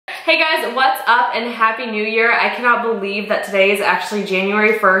Hey guys, what's up and Happy New Year. I cannot believe that today is actually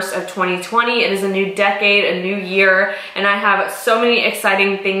January 1st of 2020. It is a new decade, a new year, and I have so many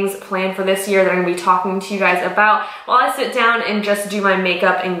exciting things planned for this year that I'm going to be talking to you guys about while I sit down and just do my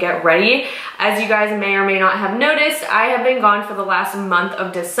makeup and get ready. As you guys may or may not have noticed, I have been gone for the last month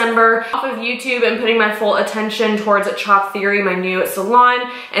of December off of YouTube and putting my full attention towards Chop Theory, my new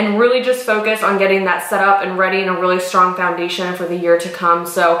salon, and really just focus on getting that set up and ready and a really strong foundation for the year to come.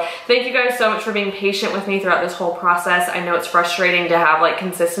 So thank you guys so much for being patient with me throughout this whole process. I know it's frustrating to have like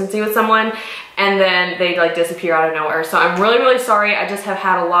consistency with someone and then they like disappear out of nowhere. So I'm really sorry. I just have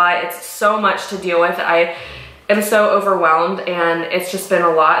had a lot. It's so much to deal with. I am so overwhelmed and it's just been a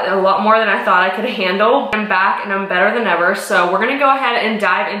lot more than I thought I could handle. I'm back and I'm better than ever. So we're gonna go ahead and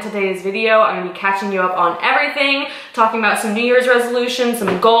dive into today's video. I'm gonna be catching you up on everything, talking about some New Year's resolutions,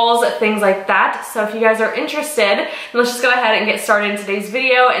 some goals, things like that. So if you guys are interested, let's just go ahead and get started in today's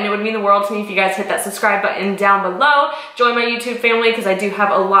video. And it would mean the world to me if you guys hit that subscribe button down below. Join my YouTube family because I do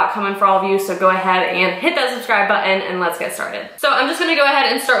have a lot coming for all of you. So go ahead and hit that subscribe button and let's get started. So I'm just gonna go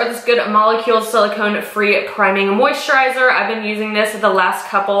ahead and start with this Good Molecules silicone free priming moisturizer. I've been using this the last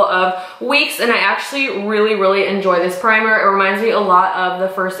couple of weeks and I actually really enjoy this primer. It reminds me a lot of the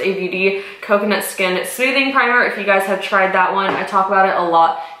First Aid Beauty Coconut Skin Smoothing Primer. If you guys have tried that one, I talk about it a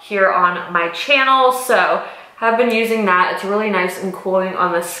lot here on my channel. So I've been using that. It's really nice and cooling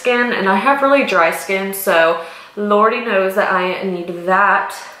on the skin and I have really dry skin, so Lordy knows that I need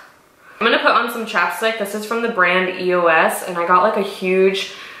that. I'm gonna put on some chapstick. This is from the brand EOS and I got like a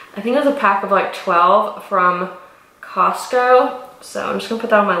huge, I think it was a pack of like 12 from Costco. So I'm just gonna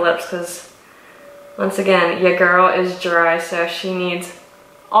put that on my lips because once again, your girl is dry, so she needs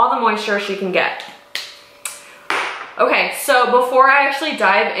all the moisture she can get. Okay, so before I actually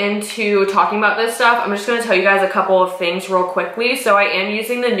dive into talking about this stuff, I'm just going to tell you guys a couple of things real quickly. So I am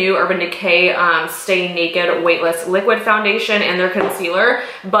using the new Urban Decay Stay Naked Weightless Liquid Foundation and their concealer.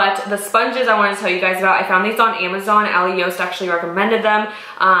 But the sponges I want to tell you guys about, I found these on Amazon. Ali Yost actually recommended them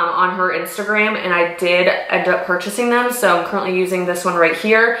on her Instagram, and I did end up purchasing them. So I'm currently using this one right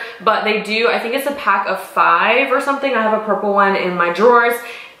here. But they do, I think it's a pack of 5 or something. I have a purple one in my drawers.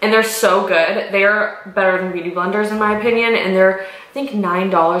 And they're so good. They're better than beauty blenders in my opinion. And they're, I think,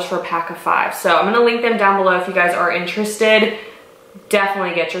 $9 for a pack of 5. So I'm gonna link them down below if you guys are interested.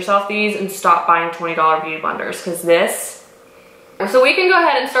 Definitely get yourself these and stop buying $20 beauty blenders because this. So we can go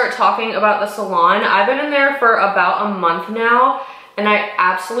ahead and start talking about the salon. I've been in there for about a month now. And I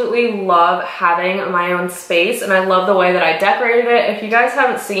absolutely love having my own space and I love the way that I decorated it. If you guys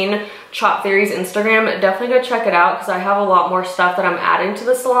haven't seen Chop Theory's Instagram, definitely go check it out because I have a lot more stuff that I'm adding to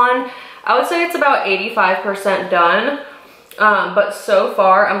the salon. I would say it's about 85% done, but so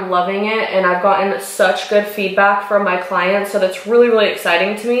far I'm loving it and I've gotten such good feedback from my clients, so that's really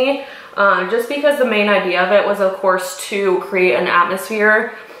exciting to me. Just because the main idea of it was, of course, to create an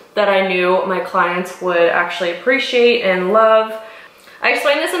atmosphere that I knew my clients would actually appreciate and love. I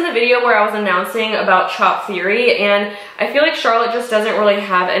explained this in the video where I was announcing about Chop Theory, and I feel like Charlotte just doesn't really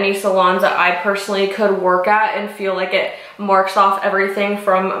have any salons that I personally could work at and feel like it marks off everything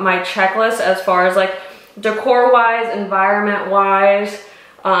from my checklist as far as like decor-wise, environment-wise,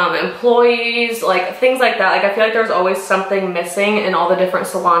 employees, like things like that. Like I feel like there's always something missing in all the different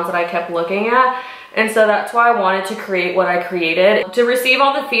salons that I kept looking at. And so that's why I wanted to create what I created. To receive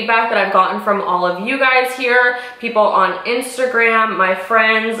all the feedback that I've gotten from all of you guys here, people on Instagram, my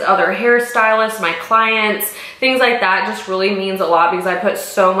friends, other hairstylists, my clients, things like that just really means a lot because I put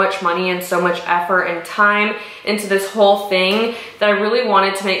so much money and so much effort and time into this whole thing that I really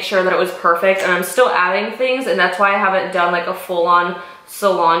wanted to make sure that it was perfect. And I'm still adding things, and that's why I haven't done like a full-on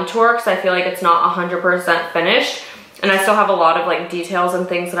salon tour because I feel like it's not 100% finished. And I still have a lot of like details and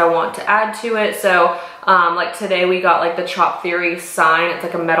things that I want to add to it. So like today we got like the Chop Theory sign. It's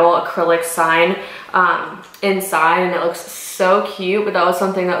like a metal acrylic sign inside and it looks so cute, but that was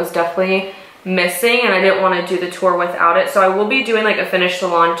something that was definitely missing and I didn't want to do the tour without it. So I will be doing like a finished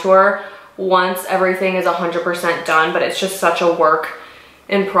salon tour once everything is 100% done, but it's just such a work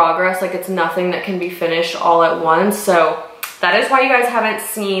in progress. Like it's nothing that can be finished all at once. So that is why you guys haven't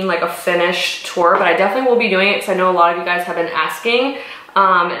seen like a finished tour, but I definitely will be doing it because I know a lot of you guys have been asking,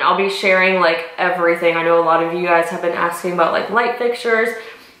 and I'll be sharing like everything. I know a lot of you guys have been asking about like light fixtures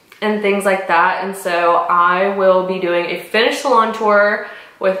and things like that, and so I will be doing a finished salon tour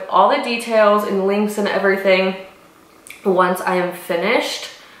with all the details and links and everything once I am finished.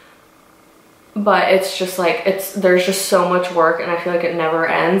 But it's just like, there's just so much work and I feel like it never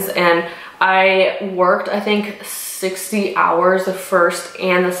ends. And I worked, I think, 60 hours the first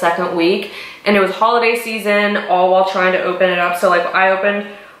and the second week, and it was holiday season all while trying to open it up. So like I opened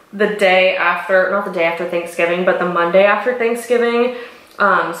the day after, not the day after Thanksgiving, but the Monday after Thanksgiving.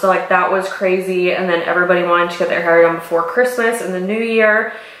 So like that was crazy. And then everybody wanted to get their hair done before Christmas and the New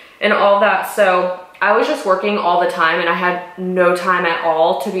Year and all that. So I was just working all the time and I had no time at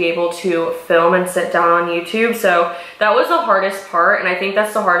all to be able to film and sit down on YouTube. So that was the hardest part. And I think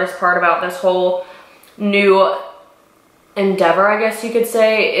that's the hardest part about this whole new endeavor, I guess you could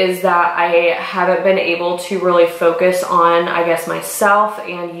say, is that I haven't been able to really focus on, I guess, myself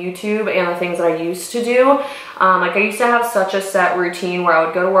and YouTube and the things that I used to do. Like I used to have such a set routine where I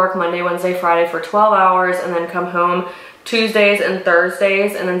would go to work Monday, Wednesday, Friday for 12 hours and then come home Tuesdays and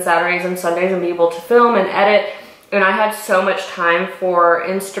Thursdays and then Saturdays and Sundays and be able to film and edit. And I had so much time for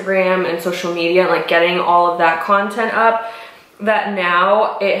Instagram and social media and like getting all of that content up that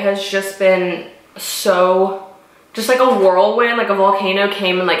now it has just been so, just like a whirlwind, like a volcano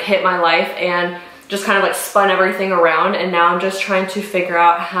came and like hit my life and just kind of like spun everything around. And now I'm just trying to figure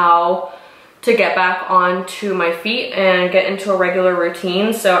out how to get back onto my feet and get into a regular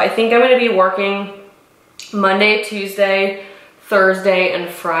routine. So I think I'm going to be working Monday, Tuesday, Thursday, and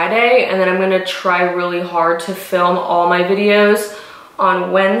Friday. And then I'm going to try really hard to film all my videos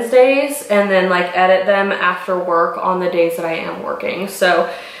on Wednesdays and then like edit them after work on the days that I am working.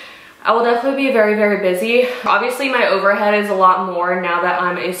 So I will definitely be very, very busy. Obviously my overhead is a lot more now that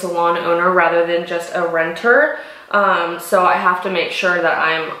I'm a salon owner rather than just a renter. So I have to make sure that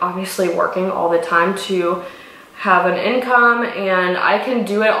I'm obviously working all the time to have an income, and I can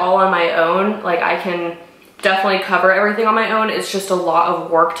do it all on my own. Like I can definitely cover everything on my own. It's just a lot of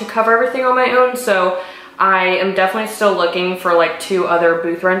work to cover everything on my own. So I am definitely still looking for like 2 other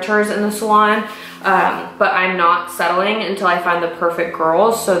booth renters in the salon. But I'm not settling until I find the perfect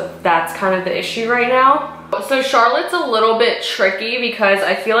girls. So that's kind of the issue right now. So Charlotte's a little bit tricky because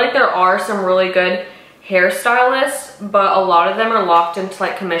I feel like there are some really good hairstylists, but a lot of them are locked into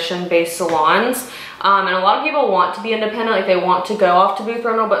like commission-based salons. And a lot of people want to be independent, like they want to go off to booth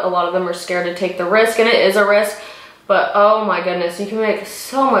rental, but a lot of them are scared to take the risk, and it is a risk. But oh my goodness, you can make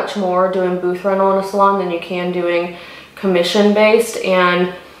so much more doing booth rental in a salon than you can doing commission-based,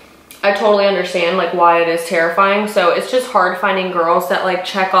 and I totally understand like why it is terrifying. So it's just hard finding girls that like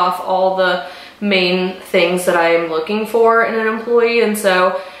check off all the main things that I am looking for in an employee. And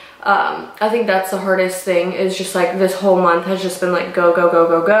so I think that's the hardest thing, is just like this whole month has just been like go, go, go,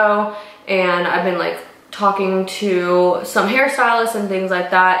 go, go. And I've been like talking to some hairstylists and things like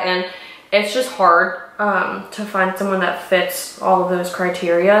that. And it's just hard to find someone that fits all of those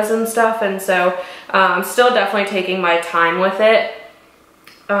criterias and stuff. And so I'm still definitely taking my time with it.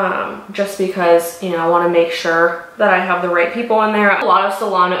 Just because, you know, I want to make sure that I have the right people in there. A lot of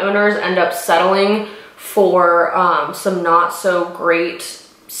salon owners end up settling for some not so great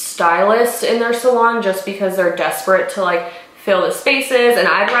stylists in their salon just because they're desperate to like fill the spaces, and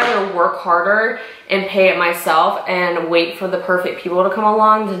I'd rather work harder and pay it myself and wait for the perfect people to come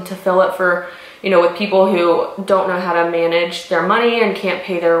along than to fill it for, you know, with people who don't know how to manage their money and can't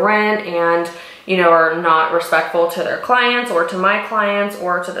pay their rent and, you know, are not respectful to their clients or to my clients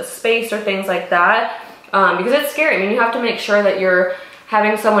or to the space or things like that. Because it's scary. I mean, you have to make sure that you're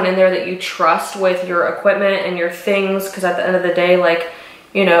having someone in there that you trust with your equipment and your things, because at the end of the day, like,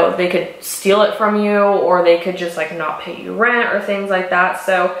 you know, they could steal it from you, or they could just like not pay you rent or things like that.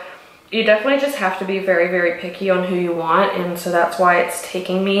 So you definitely just have to be very, very picky on who you want. And so that's why it's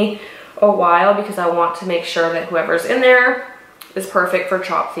taking me a while, because I want to make sure that whoever's in there is perfect for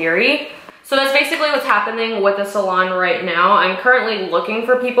Chop Theory. So that's basically what's happening with the salon right now. I'm currently looking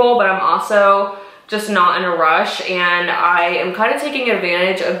for people, but I'm also just not in a rush, and I am kind of taking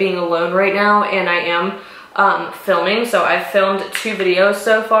advantage of being alone right now, and I am filming. So I've filmed 2 videos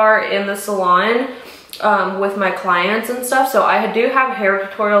so far in the salon with my clients and stuff. So I do have hair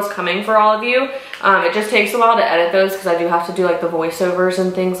tutorials coming for all of you. It just takes a while to edit those because I do have to do like the voiceovers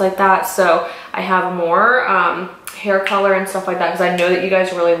and things like that. So I have more hair color and stuff like that because I know that you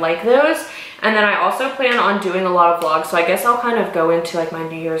guys really like those. And then I also plan on doing a lot of vlogs. So I guess I'll kind of go into like my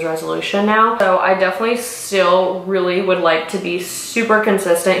New Year's resolution now. So I definitely still really would like to be super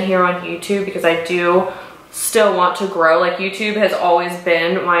consistent here on YouTube, because I do still want to grow. Like YouTube has always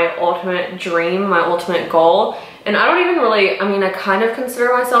been my ultimate dream, my ultimate goal. And I don't even really, I mean, I kind of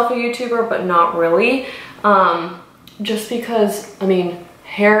consider myself a YouTuber, but not really. Just because, I mean,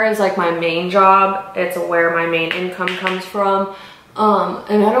 hair is like my main job. It's where my main income comes from.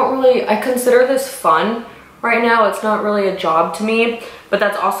 And I don't really, I consider this fun right now. It's not really a job to me, but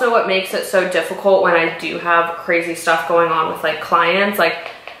that's also what makes it so difficult when I do have crazy stuff going on with like clients.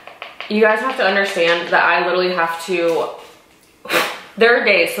 Like, you guys have to understand that I literally have to, there are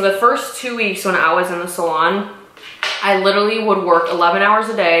days, so the first 2 weeks when I was in the salon, I literally would work 11 hours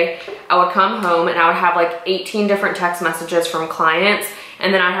a day. I would come home and I would have like 18 different text messages from clients,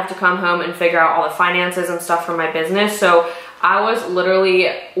 and then I'd have to come home and figure out all the finances and stuff for my business. So I was literally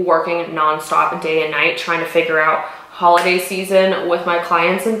working nonstop day and night trying to figure out holiday season with my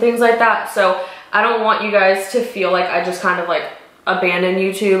clients and things like that. So I don't want you guys to feel like I just kind of like abandoned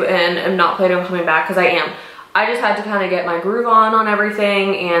YouTube and am not planning on coming back, because I am. I just had to kind of get my groove on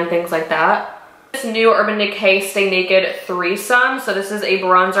everything and things like that. This new Urban Decay Stay Naked Threesome. So this is a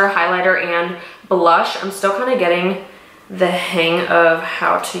bronzer, highlighter, and blush. I'm still kind of getting the hang of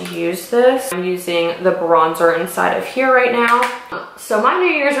how to use this. I'm using the bronzer inside of here right now. So my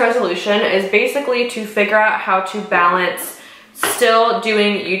New Year's resolution is basically to figure out how to balance still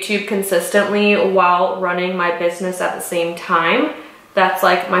doing YouTube consistently while running my business at the same time. That's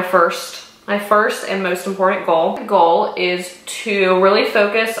like my first and most important goal. The goal is to really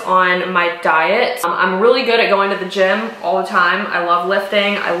focus on my diet. I'm really good at going to the gym all the time. I love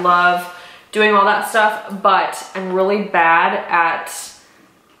lifting, I love doing all that stuff, but I'm really bad at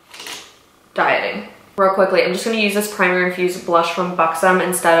dieting. Real quickly, I'm just gonna use this primer infused blush from Buxom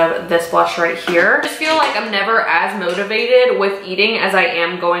instead of this blush right here. I just feel like I'm never as motivated with eating as I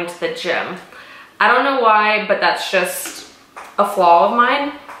am going to the gym. I don't know why, but that's just a flaw of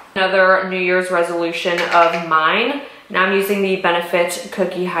mine. Another New Year's resolution of mine. Now I'm using the Benefit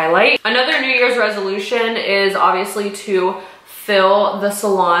Cookie Highlight. Another New Year's resolution is obviously to fill the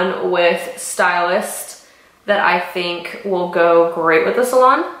salon with stylists that I think will go great with the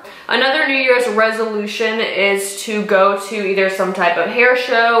salon. Another New Year's resolution is to go to either some type of hair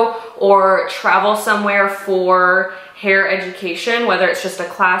show or travel somewhere for hair education, whether it's just a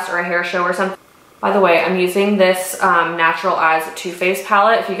class or a hair show or something. By the way, I'm using this Natural Eyes Too Faced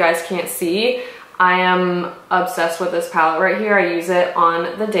palette. If you guys can't see, I am obsessed with this palette right here. I use it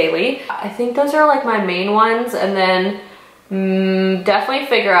on the daily. I think those are like my main ones, and then definitely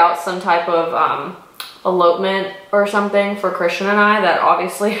figure out some type of elopement or something for Christian and I. That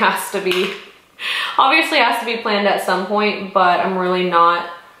obviously has to be planned at some point, but I'm really not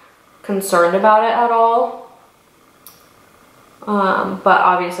concerned about it at all. But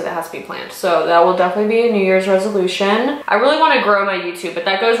obviously that has to be planned. So that will definitely be a New Year's resolution. I really want to grow my YouTube, but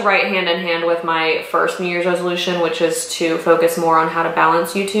that goes right hand in hand with my first New Year's resolution, which is to focus more on how to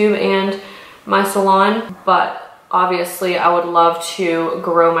balance YouTube and my salon. But obviously I would love to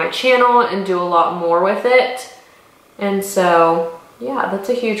grow my channel and do a lot more with it. And so yeah, that's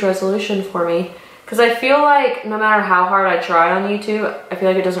a huge resolution for me, because I feel like no matter how hard I try on YouTube, I feel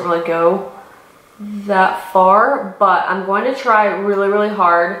like it doesn't really go that far. But I'm going to try really, really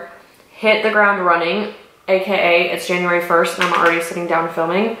hard, hit the ground running, aka it's January 1st and I'm already sitting down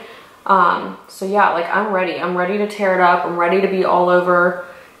filming. So yeah, like I'm ready to tear it up. I'm ready to be all over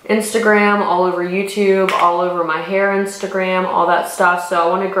Instagram, all over YouTube, all over my hair Instagram, all that stuff. So I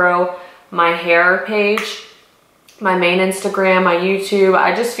want to grow my hair page, my main Instagram, my YouTube.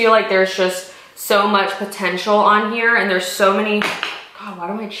 I just feel like there's just so much potential on here, and there's so many. God, why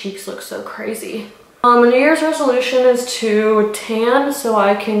do my cheeks look so crazy? My New Year's resolution is to tan so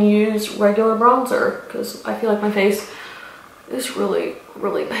I can use regular bronzer, because I feel like my face is really,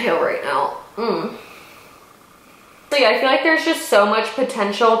 really pale right now. So yeah, I feel like there's just so much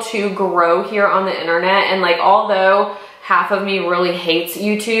potential to grow here on the internet, and like although half of me really hates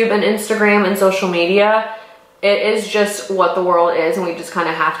YouTube and Instagram and social media, it is just what the world is, and we just kind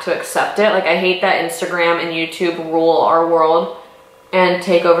of have to accept it. Like I hate that Instagram and YouTube rule our world and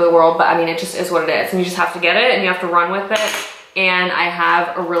take over the world, but I mean, it just is what it is, and you just have to get it and you have to run with it. And I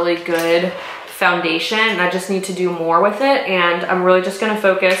have a really good foundation, and I just need to do more with it, and I'm really just gonna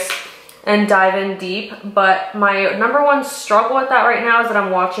focus and dive in deep. But my number one struggle with that right now is that I'm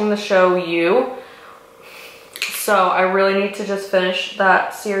watching the show You. So I really need to just finish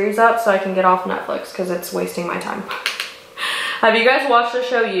that series up so I can get off Netflix, because it's wasting my time. Have you guys watched the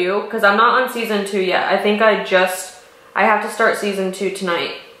show You? Because I'm not on season 2 yet. I think I have to start season 2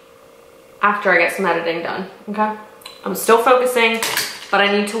 tonight after I get some editing done, okay? I'm still focusing, but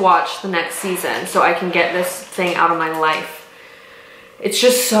I need to watch the next season so I can get this thing out of my life. It's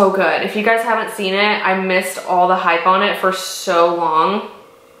just so good. If you guys haven't seen it, I missed all the hype on it for so long.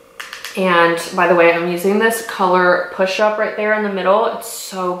 And by the way, I'm using this color push-up right there in the middle. It's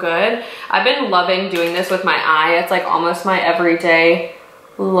so good. I've been loving doing this with my eye. It's like almost my everyday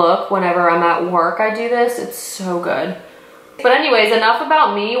look. Whenever I'm at work, I do this. It's so good. But anyways, enough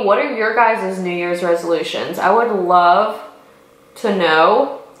about me. What are your guys' New Year's resolutions? I would love to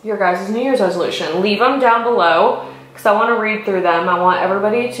know your guys' New Year's resolution. Leave them down below, because I want to read through them. I want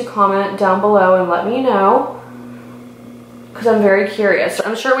everybody to comment down below and let me know, because I'm very curious.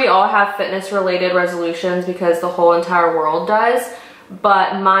 I'm sure we all have fitness related resolutions because the whole entire world does,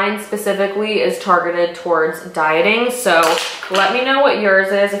 but mine specifically is targeted towards dieting. So let me know what yours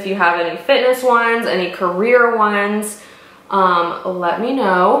is. If you have any fitness ones, any career ones, let me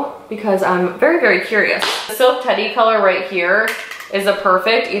know because I'm very, very curious. The Silk Teddy color right here is a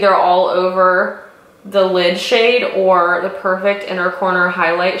perfect either all over the lid shade or the perfect inner corner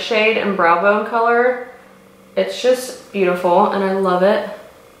highlight shade and brow bone color. It's just beautiful and I love it.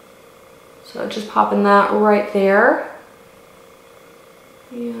 So just popping that right there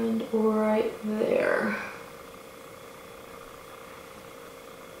and right there.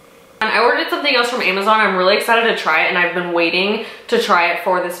 And I ordered something else from Amazon. I'm really excited to try it and I've been waiting to try it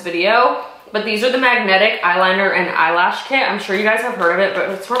for this video. But these are the magnetic eyeliner and eyelash kit. I'm sure you guys have heard of it, but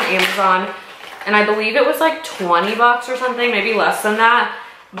it's from Amazon. And I believe it was like 20 bucks or something, maybe less than that.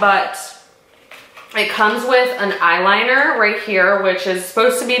 But it comes with an eyeliner right here, which is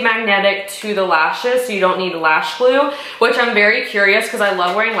supposed to be magnetic to the lashes, so you don't need lash glue, which I'm very curious because I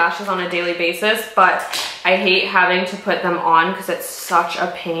love wearing lashes on a daily basis, but I hate having to put them on because it's such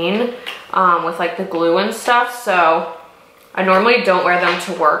a pain with like the glue and stuff. So I normally don't wear them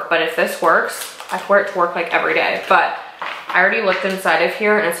to work, but if this works, I wear it to work like every day. But I already looked inside of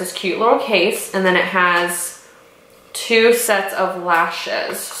here and it's this cute little case, and then it has 2 sets of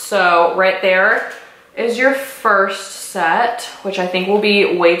lashes. So right there is your first set, which I think will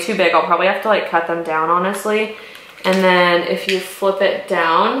be way too big. I'll probably have to like cut them down, honestly. And then if you flip it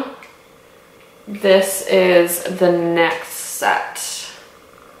down, this is the next set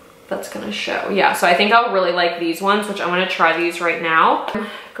that's gonna show. Yeah, so I think I'll really like these ones, which I'm gonna try these right now. I'm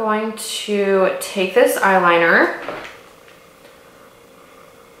going to take this eyeliner.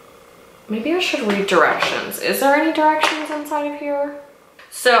 Maybe I should read directions. Is there any directions inside of here?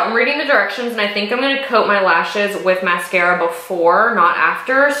 So I'm reading the directions and I think I'm gonna coat my lashes with mascara before, not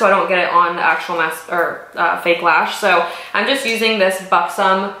after, so I don't get it on the actual fake lash. So I'm just using this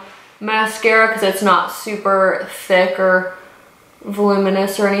Buxom mascara because it's not super thick or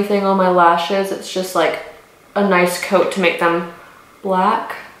voluminous or anything on my lashes. It's just like a nice coat to make them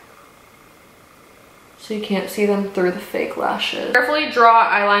black, so you can't see them through the fake lashes. Carefully draw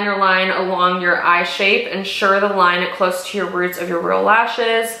eyeliner line along your eye shape. Ensure the line close to your roots of your real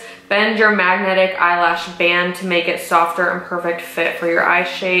lashes. Bend your magnetic eyelash band to make it softer and perfect fit for your eye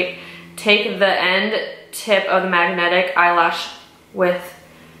shape. Take the end tip of the magnetic eyelash with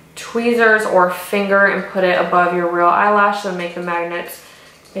tweezers or finger and put it above your real eyelash and make the magnets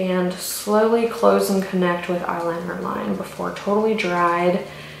band slowly close and connect with eyeliner line before totally dried.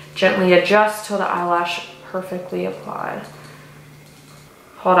 Gently adjust till the eyelash perfectly applied.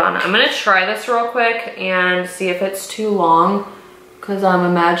 Hold on, I'm gonna try this real quick and see if it's too long because I'm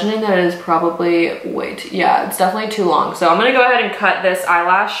imagining that it is probably way too, yeah, it's definitely too long. So I'm gonna go ahead and cut this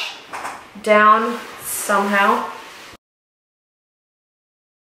eyelash down somehow.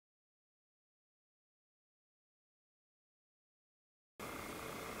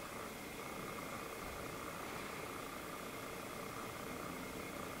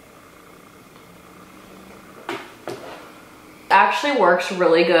 Actually works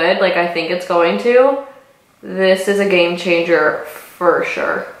really good, like I think it's going to. This is a game changer for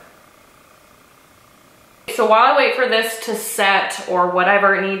sure. So while I wait for this to set or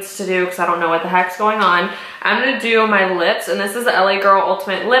whatever it needs to do, because I don't know what the heck's going on, I'm gonna do my lips, and this is the LA Girl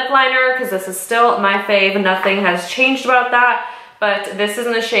Ultimate Lip Liner because this is still my fave. Nothing has changed about that, but this is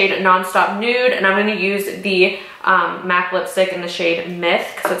in the shade Nonstop Nude, and I'm gonna use the MAC lipstick in the shade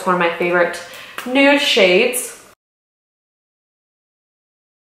Myth because it's one of my favorite nude shades.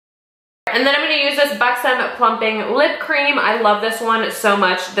 And then I'm going to use this Buxom Plumping Lip Cream. I love this one so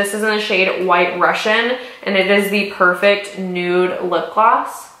much. This is in the shade White Russian, and it is the perfect nude lip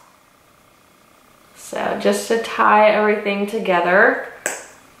gloss. So just to tie everything together.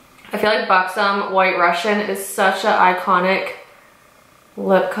 I feel like Buxom White Russian is such an iconic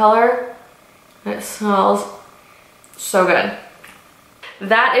lip color. It smells so good.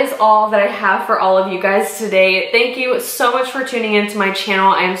 That is all that I have for all of you guys today. Thank you so much for tuning into my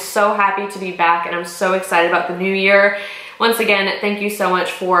channel. I am so happy to be back and I'm so excited about the new year. Once again, thank you so much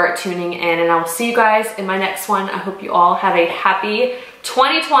for tuning in, and I will see you guys in my next one. I hope you all have a happy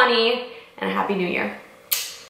 2020 and a happy new year.